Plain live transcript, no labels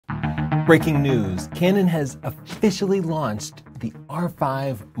Breaking news, Canon has officially launched the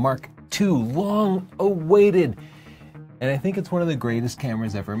R5 Mark II, long awaited. And I think it's one of the greatest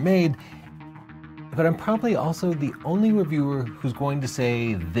cameras ever made. But I'm probably also the only reviewer who's going to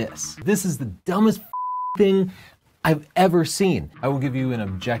say this. This is the dumbest thing I've ever seen. I will give you an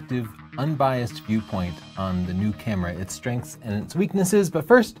objective, unbiased viewpoint on the new camera, its strengths and its weaknesses. But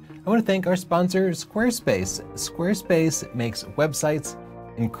first, I want to thank our sponsor, Squarespace. Squarespace makes websites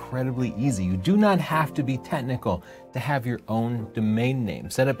incredibly easy. You do not have to be technical to have your own domain name.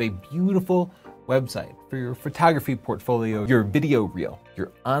 Set up a beautiful website for your photography portfolio, your video reel,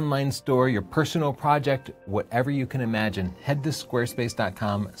 your online store, your personal project, whatever you can imagine. Head to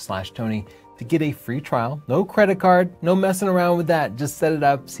squarespace.com/Tony to get a free trial. No credit card, no messing around with that. Just set it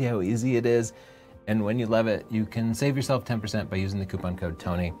up, see how easy it is. And when you love it, you can save yourself 10% by using the coupon code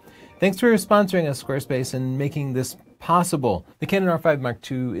Tony. Thanks for sponsoring us, Squarespace, and making this possible. The Canon R5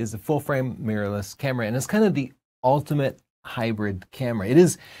 Mark II is a full-frame mirrorless camera, and it's kind of the ultimate hybrid camera. It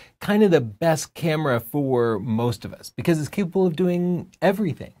is kind of the best camera for most of us because it's capable of doing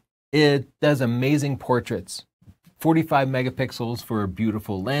everything. It does amazing portraits, 45 megapixels for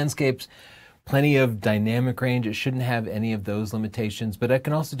beautiful landscapes, plenty of dynamic range. It shouldn't have any of those limitations, but it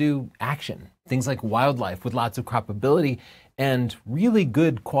can also do action, things like wildlife with lots of croppability and really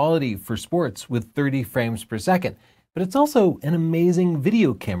good quality for sports with 30 frames per second. But it's also an amazing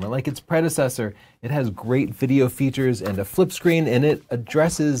video camera like its predecessor. It has great video features and a flip screen, and it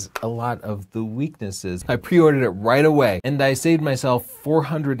addresses a lot of the weaknesses. I pre-ordered it right away, and I saved myself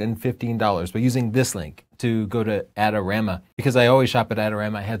 $415 by using this link to go to Adorama. Because I always shop at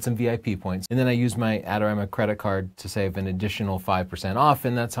Adorama, I had some VIP points, and then I used my Adorama credit card to save an additional 5% off,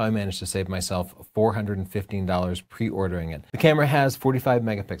 and that's how I managed to save myself $415 pre-ordering it. The camera has 45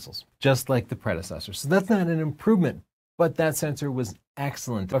 megapixels, just like the predecessor, so that's not an improvement, but that sensor was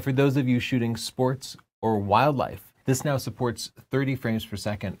excellent. But for those of you shooting sports or wildlife, this now supports 30 frames per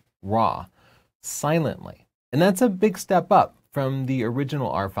second RAW, silently. And that's a big step up from the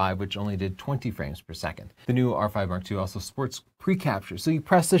original R5, which only did 20 frames per second. The new R5 Mark II also supports pre-capture. So you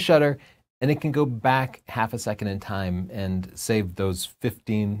press the shutter and it can go back half a second in time and save those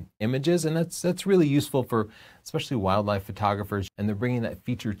 15 images. And that's really useful for especially wildlife photographers. And they're bringing that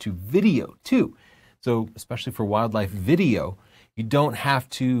feature to video too. So especially for wildlife video, you don't have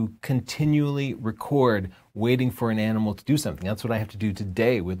to continually record waiting for an animal to do something. That's what I have to do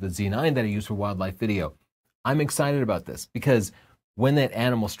today with the Z9 that I use for wildlife video. I'm excited about this because when that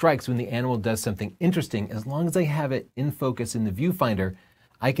animal strikes, when the animal does something interesting, as long as I have it in focus in the viewfinder,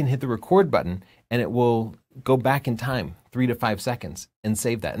 I can hit the record button and it will go back in time 3 to 5 seconds and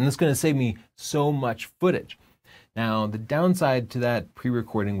save that. And it's going to save me so much footage. Now, the downside to that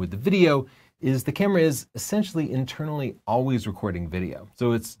pre-recording with the video is the camera is essentially internally always recording video.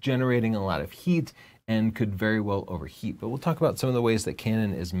 So it's generating a lot of heat and could very well overheat. But we'll talk about some of the ways that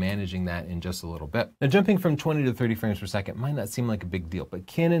Canon is managing that in just a little bit. Now, jumping from 20 to 30 frames per second might not seem like a big deal, but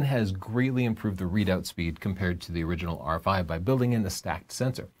Canon has greatly improved the readout speed compared to the original R5 by building in a stacked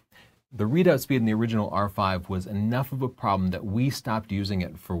sensor. The readout speed in the original R5 was enough of a problem that we stopped using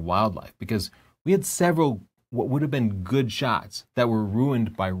it for wildlife because we had several what would have been good shots that were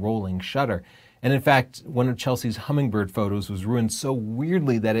ruined by rolling shutter. And in fact, one of Chelsea's hummingbird photos was ruined so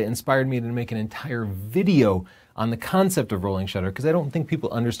weirdly that it inspired me to make an entire video on the concept of rolling shutter because I don't think people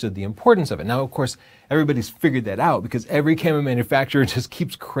understood the importance of it. Now, of course, everybody's figured that out because every camera manufacturer just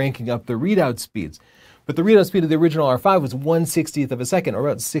keeps cranking up the readout speeds. But the readout speed of the original R5 was 1/60th of a second, or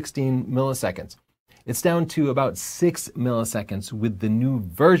about 16 milliseconds. It's down to about 6 milliseconds with the new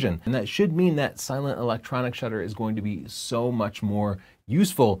version. And that should mean that silent electronic shutter is going to be so much more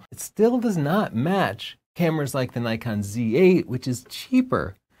useful. It still does not match cameras like the Nikon Z8, which is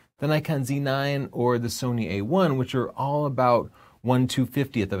cheaper, the Nikon Z9 or the Sony A1, which are all about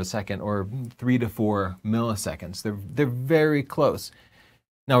 1/250th of a second or 3 to 4 milliseconds. They're very close.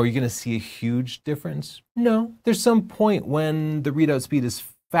 Now, are you going to see a huge difference? No. There's some point when the readout speed is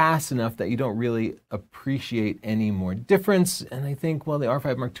fast enough that you don't really appreciate any more difference. And I think while the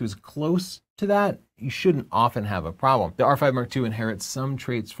R5 Mark II is close to that, you shouldn't often have a problem. The R5 Mark II inherits some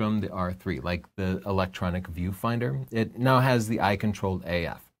traits from the R3, like the electronic viewfinder. It now has the eye-controlled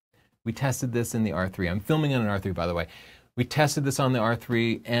AF. We tested this in the R3. I'm filming on an R3, by the way. We tested this on the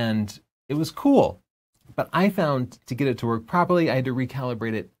R3, and it was cool. But I found to get it to work properly, I had to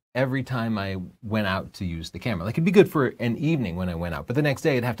recalibrate it every time I went out to use the camera. Like, it'd be good for an evening when I went out, but the next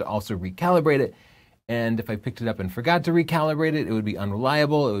day I'd have to also recalibrate it. And if I picked it up and forgot to recalibrate it, it would be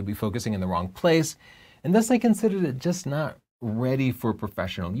unreliable, it would be focusing in the wrong place. And thus I considered it just not ready for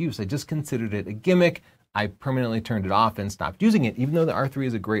professional use. I just considered it a gimmick. I permanently turned it off and stopped using it, even though the R3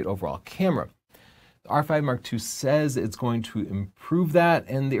 is a great overall camera. The R5 Mark II says it's going to improve that,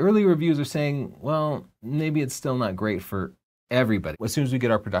 and the early reviews are saying, well, maybe it's still not great for everybody. As soon as we get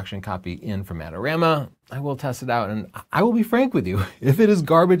our production copy in from Adorama, I will test it out, and I will be frank with you. If it is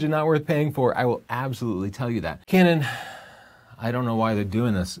garbage and not worth paying for, I will absolutely tell you that. Canon, I don't know why they're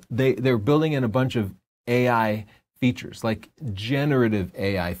doing this. They're building in a bunch of AI features, like generative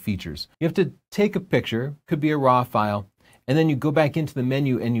AI features. You have to take a picture, could be a raw file, and then you go back into the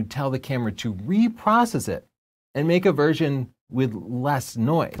menu and you tell the camera to reprocess it and make a version with less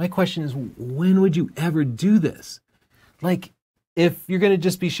noise. My question is, when would you ever do this? Like, if you're going to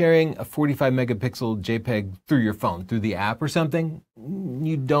just be sharing a 45 megapixel JPEG through your phone, through the app or something,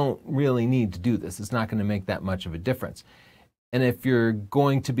 you don't really need to do this. It's not going to make that much of a difference. And if you're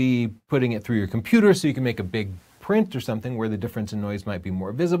going to be putting it through your computer so you can make a big print or something where the difference in noise might be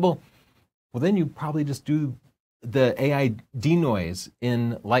more visible, well, then you probably just do the AI denoise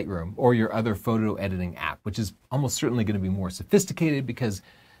in Lightroom or your other photo editing app, which is almost certainly going to be more sophisticated because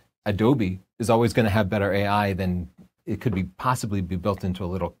Adobe is always going to have better AI than it could be possibly be built into a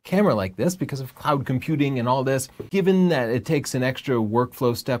little camera like this because of cloud computing and all this. Given that it takes an extra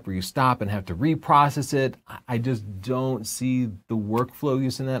workflow step where you stop and have to reprocess it, I just don't see the workflow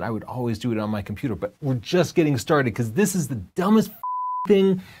use in that. I would always do it on my computer, but we're just getting started because this is the dumbest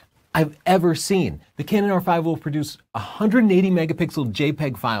thing I've ever seen. The Canon R5 will produce 180 megapixel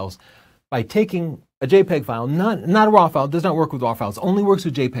JPEG files by taking a JPEG file, not a RAW file, it does not work with RAW files, only works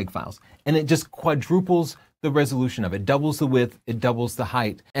with JPEG files, and it just quadruples the resolution of it, doubles the width, it doubles the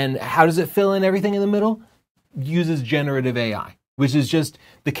height. And how does it fill in everything in the middle? Uses generative AI, which is just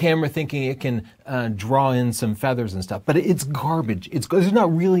the camera thinking it can draw in some feathers and stuff. But it's garbage. There's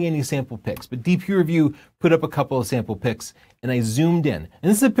not really any sample pics, but DP Review put up a couple of sample pics and I zoomed in.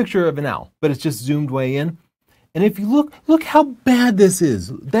 And this is a picture of an owl, but it's just zoomed way in. And if you look how bad this is.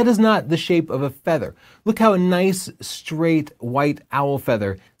 That is not the shape of a feather. Look how a nice, straight, white owl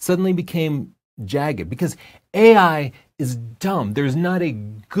feather suddenly became jagged because AI is dumb. There's not a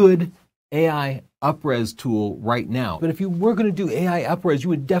good AI upres tool right now. But if you were going to do AI upres, you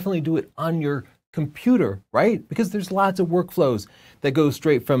would definitely do it on your computer, right? Because there's lots of workflows that go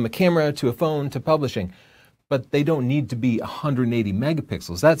straight from a camera to a phone to publishing. But they don't need to be 180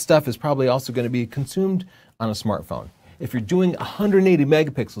 megapixels. That stuff is probably also going to be consumed on a smartphone. If you're doing 180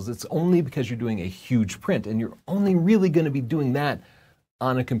 megapixels, it's only because you're doing a huge print, and you're only really going to be doing that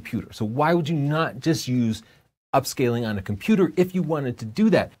on a computer. So why would you not just use upscaling on a computer if you wanted to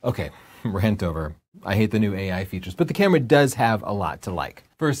do that? Okay, rant over. I hate the new AI features, but the camera does have a lot to like.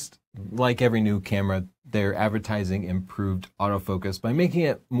 First, like every new camera, they're advertising improved autofocus. By making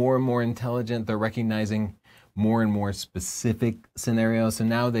it more and more intelligent, they're recognizing more and more specific scenarios. So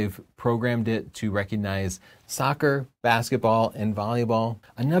now they've programmed it to recognize soccer, basketball, and volleyball.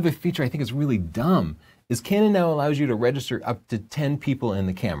 Another feature I think is really dumb is Canon now allows you to register up to 10 people in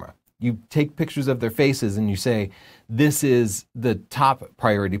the camera. You take pictures of their faces and you say, this is the top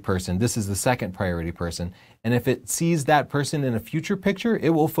priority person, this is the second priority person. And if it sees that person in a future picture, it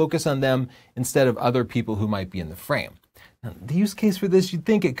will focus on them instead of other people who might be in the frame. Now, the use case for this, you'd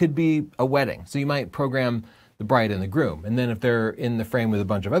think it could be a wedding. So you might program the bride and the groom. And then if they're in the frame with a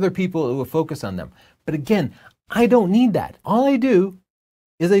bunch of other people, it will focus on them. But again, I don't need that. All I do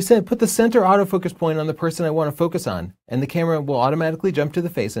is I said, put the center autofocus point on the person I want to focus on, and the camera will automatically jump to the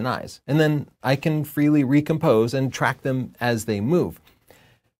face and eyes. And then I can freely recompose and track them as they move.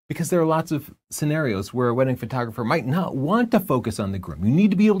 Because there are lots of scenarios where a wedding photographer might not want to focus on the groom. You need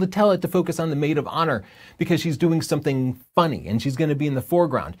to be able to tell it to focus on the maid of honor because she's doing something funny and she's going to be in the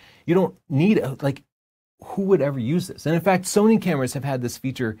foreground. You don't need, who would ever use this? And in fact, Sony cameras have had this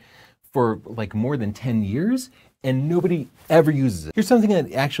feature for like more than 10 years and nobody ever uses it. Here's something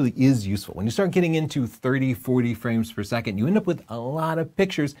that actually is useful. When you start getting into 30, 40 frames per second, you end up with a lot of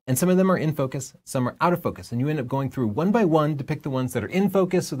pictures, and some of them are in focus, some are out of focus, and you end up going through one by one to pick the ones that are in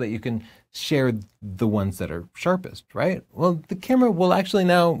focus so that you can share the ones that are sharpest, right? Well, the camera will actually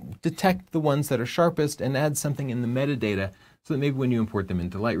now detect the ones that are sharpest and add something in the metadata so that maybe when you import them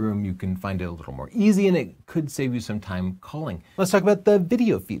into Lightroom, you can find it a little more easy and it could save you some time culling. Let's talk about the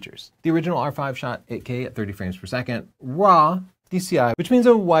video features. The original R5 shot 8K at 30 frames per second, RAW, DCI, which means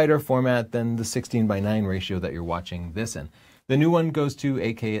a wider format than the 16:9 ratio that you're watching this in. The new one goes to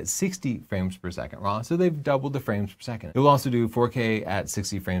 8K at 60 frames per second RAW, so they've doubled the frames per second. It will also do 4K at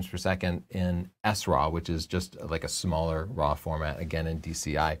 60 frames per second in SRAW, which is just like a smaller RAW format, again in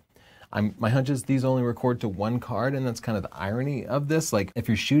DCI. My hunch is these only record to one card, and that's kind of the irony of this. Like if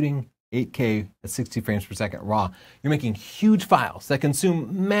you're shooting 8K at 60 frames per second RAW, you're making huge files that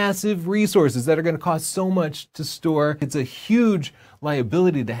consume massive resources that are going to cost so much to store. It's a huge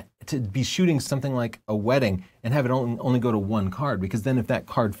liability to be shooting something like a wedding and have it only go to one card, because then if that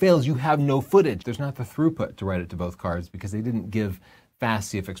card fails, you have no footage. There's not the throughput to write it to both cards because they didn't give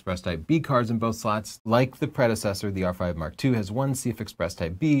fast CF Express Type B cards in both slots. Like the predecessor, the R5 Mark II has one CF Express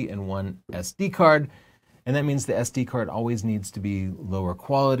Type B and one SD card. And that means the SD card always needs to be lower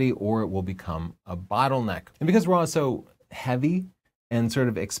quality or it will become a bottleneck. And because RAW is so heavy and sort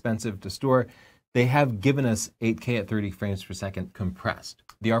of expensive to store, they have given us 8K at 30 frames per second compressed.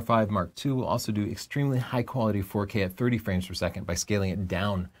 The R5 Mark II will also do extremely high quality 4K at 30 frames per second by scaling it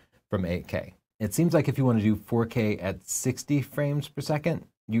down from 8K. It seems like if you want to do 4K at 60 frames per second,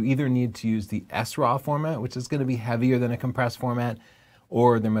 you either need to use the SRAW format, which is going to be heavier than a compressed format,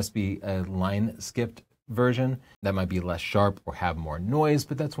 or there must be a line skipped version that might be less sharp or have more noise,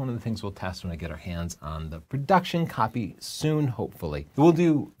 but that's one of the things we'll test when I get our hands on the production copy soon, hopefully. We'll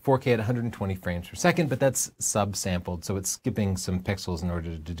do 4K at 120 frames per second, but that's subsampled, so it's skipping some pixels in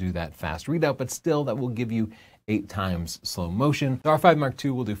order to do that fast readout, but still that will give you 8 times slow motion. The R5 Mark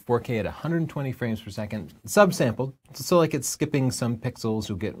II will do 4K at 120 frames per second, subsampled, so like it's skipping some pixels,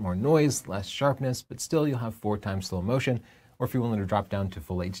 you'll get more noise, less sharpness, but still you'll have 4 times slow motion. Or if you're willing to drop down to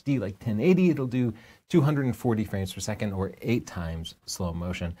full HD like 1080, it'll do 240 frames per second or 8 times slow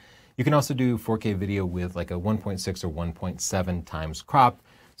motion. You can also do 4K video with like a 1.6 or 1.7 times crop,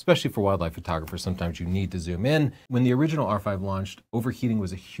 especially for wildlife photographers. Sometimes you need to zoom in. When the original R5 launched, overheating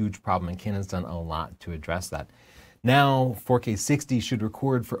was a huge problem, and Canon's done a lot to address that. Now 4K 60 should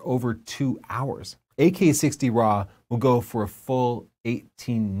record for over 2 hours. 8K 60 RAW will go for a full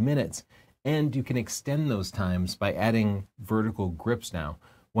 18 minutes. And you can extend those times by adding vertical grips now.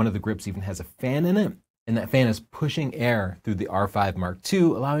 One of the grips even has a fan in it, and that fan is pushing air through the R5 Mark II,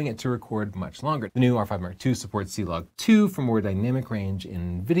 allowing it to record much longer. The new R5 Mark II supports C-Log 2 for more dynamic range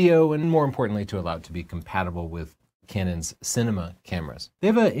in video, and more importantly, to allow it to be compatible with Canon's cinema cameras. They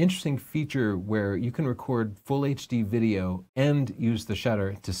have an interesting feature where you can record full HD video and use the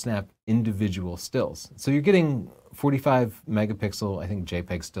shutter to snap individual stills. So you're getting 45 megapixel, I think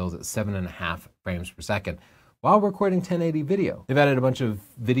JPEG stills at 7.5 frames per second while recording 1080 video. They've added a bunch of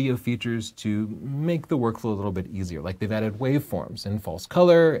video features to make the workflow a little bit easier. Like they've added waveforms and false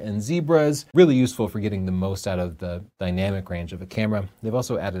color and zebras, really useful for getting the most out of the dynamic range of a camera. They've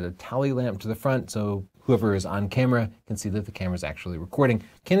also added a tally lamp to the front so whoever is on camera can see that the camera is actually recording.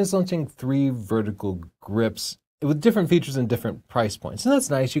 Canon's launching 3 vertical grips with different features and different price points. And that's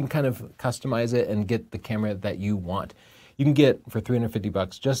nice. You can kind of customize it and get the camera that you want. You can get, for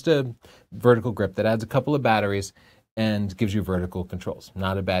 $350, just a vertical grip that adds a couple of batteries and gives you vertical controls.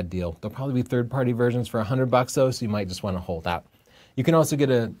 Not a bad deal. There'll probably be third-party versions for $100 though, so you might just want to hold out. You can also get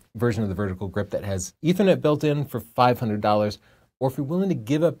a version of the vertical grip that has Ethernet built in for $500, or if you're willing to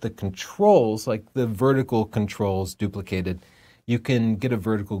give up the controls, like the vertical controls duplicated, you can get a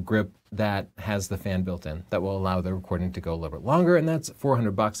vertical grip that has the fan built in that will allow the recording to go a little bit longer, and that's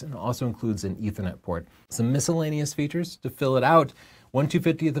 $400, and it also includes an Ethernet port. Some miscellaneous features to fill it out: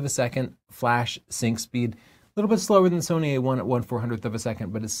 1/250th of a second flash sync speed, a little bit slower than Sony A1 at 1/400th of a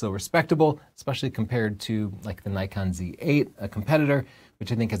second, but it's still respectable, especially compared to like the Nikon Z8, a competitor,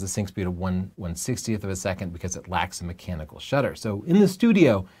 which I think has a sync speed of 1/60th of a second because it lacks a mechanical shutter. So in the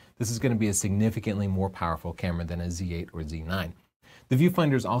studio, this is going to be a significantly more powerful camera than a Z8 or Z9. The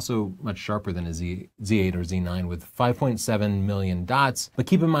viewfinder is also much sharper than a Z8 or Z9 with 5.7 million dots, but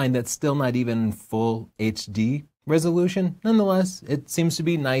keep in mind that's still not even full HD resolution. Nonetheless, it seems to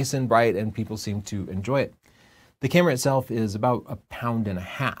be nice and bright and people seem to enjoy it. The camera itself is about 1.5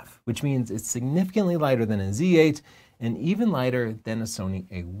 pounds, which means it's significantly lighter than a Z8 and even lighter than a Sony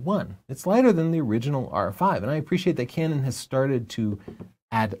A1. It's lighter than the original R5, and I appreciate that Canon has started to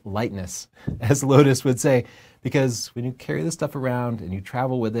add lightness, as Lotus would say, because when you carry this stuff around and you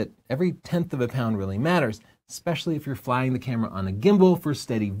travel with it, every 1/10 of a pound really matters, especially if you're flying the camera on a gimbal for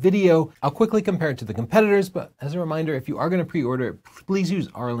steady video. I'll quickly compare it to the competitors, but as a reminder, if you are going to pre-order it, please use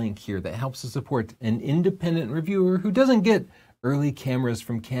our link here. That helps to support an independent reviewer who doesn't get early cameras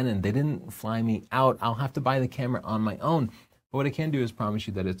from Canon. They didn't fly me out. I'll have to buy the camera on my own. But what I can do is promise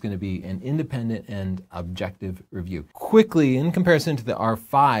you that it's going to be an independent and objective review. Quickly, in comparison to the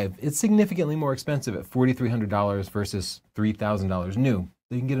R5, it's significantly more expensive at $4,300 versus $3,000 new.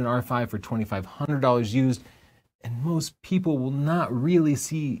 You can get an R5 for $2,500 used, and most people will not really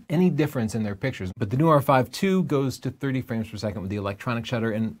see any difference in their pictures. But the new R5 II goes to 30 frames per second with the electronic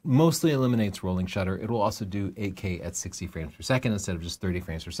shutter and mostly eliminates rolling shutter. It will also do 8K at 60 frames per second instead of just 30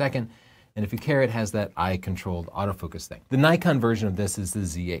 frames per second. And if you care, it has that eye-controlled autofocus thing. The Nikon version of this is the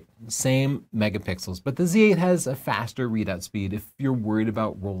Z8. Same megapixels, but the Z8 has a faster readout speed if you're worried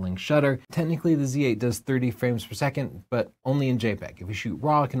about rolling shutter. Technically, the Z8 does 30 frames per second, but only in JPEG. If you shoot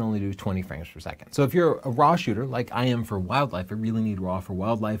RAW, it can only do 20 frames per second. So if you're a RAW shooter, like I am for wildlife, I really need RAW for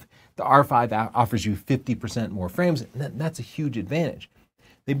wildlife, the R5 offers you 50% more frames, and that's a huge advantage.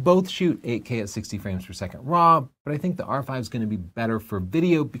 They both shoot 8K at 60 frames per second RAW, but I think the R5 is going to be better for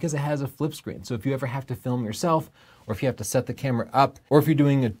video because it has a flip screen. So if you ever have to film yourself, or if you have to set the camera up, or if you're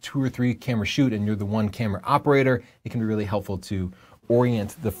doing a 2 or 3 camera shoot and you're the one camera operator, it can be really helpful to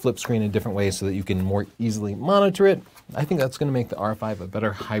orient the flip screen in different ways so that you can more easily monitor it. I think that's going to make the R5 a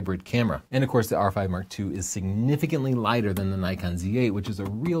better hybrid camera. And of course, the R5 Mark II is significantly lighter than the Nikon Z8, which is a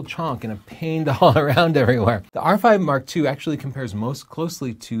real chonk and a pain to haul around everywhere. The R5 Mark II actually compares most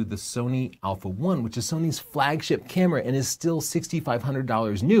closely to the Sony Alpha 1, which is Sony's flagship camera and is still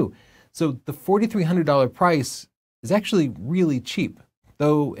 $6,500 new. So the $4,300 price is actually really cheap.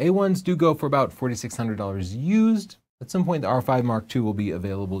 Though A1s do go for about $4,600 used, at some point the R5 Mark II will be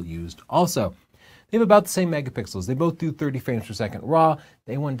available used also. They have about the same megapixels. They both do 30 frames per second RAW.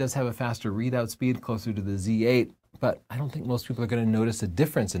 The A1 does have a faster readout speed closer to the Z8, but I don't think most people are going to notice a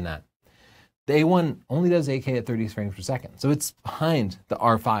difference in that. The A1 only does 8K at 30 frames per second, so it's behind the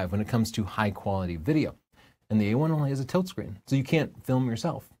R5 when it comes to high quality video. And the A1 only has a tilt screen, so you can't film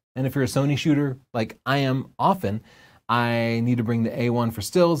yourself. And if you're a Sony shooter, like I am often, I need to bring the A1 for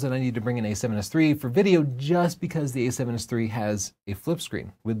stills and I need to bring an A7S III for video just because the A7S III has a flip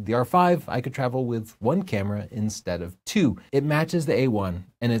screen. With the R5, I could travel with one camera instead of 2. It matches the A1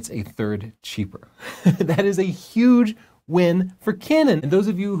 and it's a third cheaper. That is a huge win for Canon. And those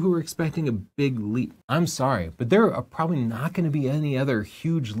of you who are expecting a big leap, I'm sorry, but there are probably not going to be any other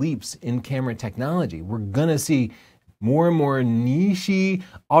huge leaps in camera technology. We're going to see more and more niche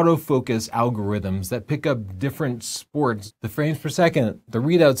autofocus algorithms that pick up different sports. The frames per second, the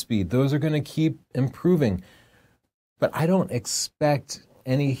readout speed, those are going to keep improving. But I don't expect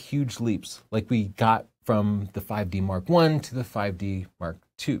any huge leaps like we got from the 5D Mark I to the 5D Mark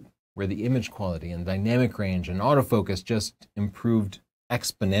II, where the image quality and dynamic range and autofocus just improved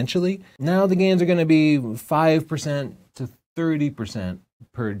exponentially. Now the gains are going to be 5% to 30%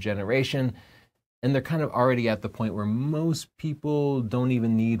 per generation. And they're kind of already at the point where most people don't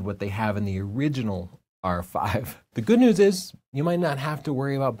even need what they have in the original R5. The good news is you might not have to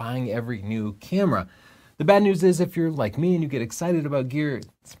worry about buying every new camera. The bad news is if you're like me and you get excited about gear,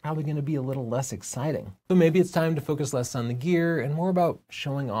 it's probably going to be a little less exciting. So maybe it's time to focus less on the gear and more about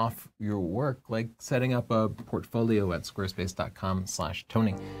showing off your work, like setting up a portfolio at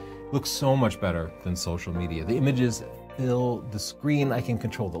squarespace.com/Tony. It looks so much better than social media. The images fill the screen. I can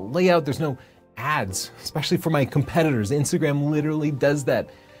control the layout. There's no ads, especially for my competitors. Instagram literally does that.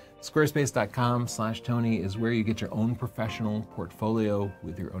 Squarespace.com/Tony is where you get your own professional portfolio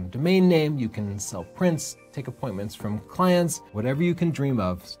with your own domain name. You can sell prints, take appointments from clients, whatever you can dream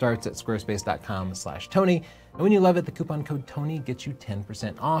of starts at squarespace.com/Tony. And when you love it, the coupon code Tony gets you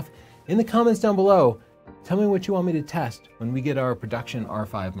 10% off. In the comments down below, tell me what you want me to test when we get our production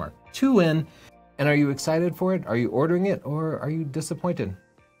R5 Mark II in. And are you excited for it? Are you ordering it or are you disappointed?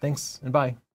 Thanks and bye.